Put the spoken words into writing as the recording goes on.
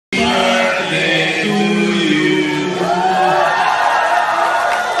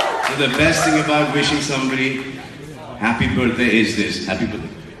the best thing about wishing somebody happy birthday is this. Happy birthday.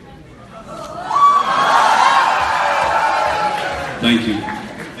 Thank you.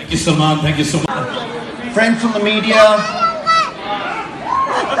 Thank you, Salman. Thank you so much. Friend from the media.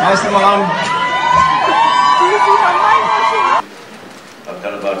 Hi, Salman. I've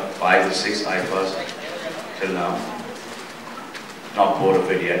done about 5 or 6 IIFAs till now. Not bored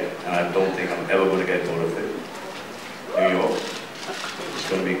of it yet, and I don't think I'm ever going to get bored of it. New York, it's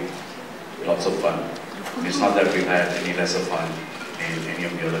going to be lots of fun. It's not that we've had any lesser fun in any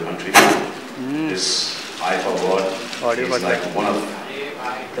of the other countries. This IIFA award is like one of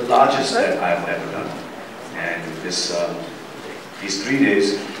the largest that I've ever done. And this, these 3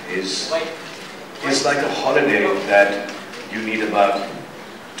 days is like a holiday that you need about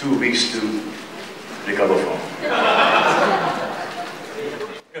 2 weeks to recover from.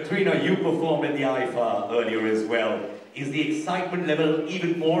 Katrina, you performed at the IIFA earlier as well. Is the excitement level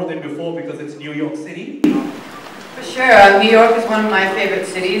even more than before because it's New York City? For sure. New York is one of my favorite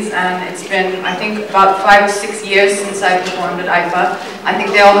cities, and it's been, I think, about 5 or 6 years since I performed at IIFA. I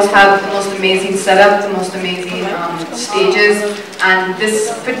think they always have the most amazing setup, the most amazing stages, and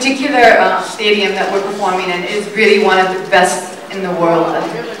this particular stadium that we're performing in is really one of the best in the world. And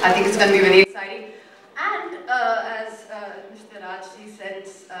I think it's going to be really exciting. And as Mr. Rajji said,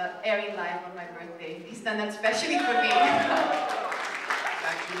 it's airing live on my birthday. He's done that especially for me.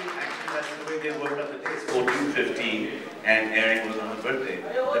 Actually, that's the way they worked out the dates. 14, 15, and airing was on her birthday.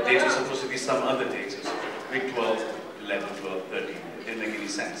 The dates were supposed to be some other dates. It was week 12, 11, 12, 13. It didn't make any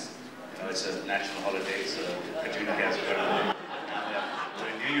sense. You know, it's a national holiday. It's Katrina Kaif's birthday. So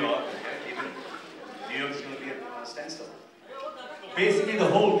in New York, even New York is going to be at a standstill. Basically, the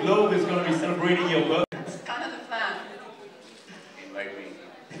whole globe is going to be celebrating your birthday. It's kind of the plan. Invite me.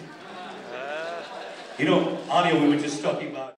 You know, earlier we were just talking about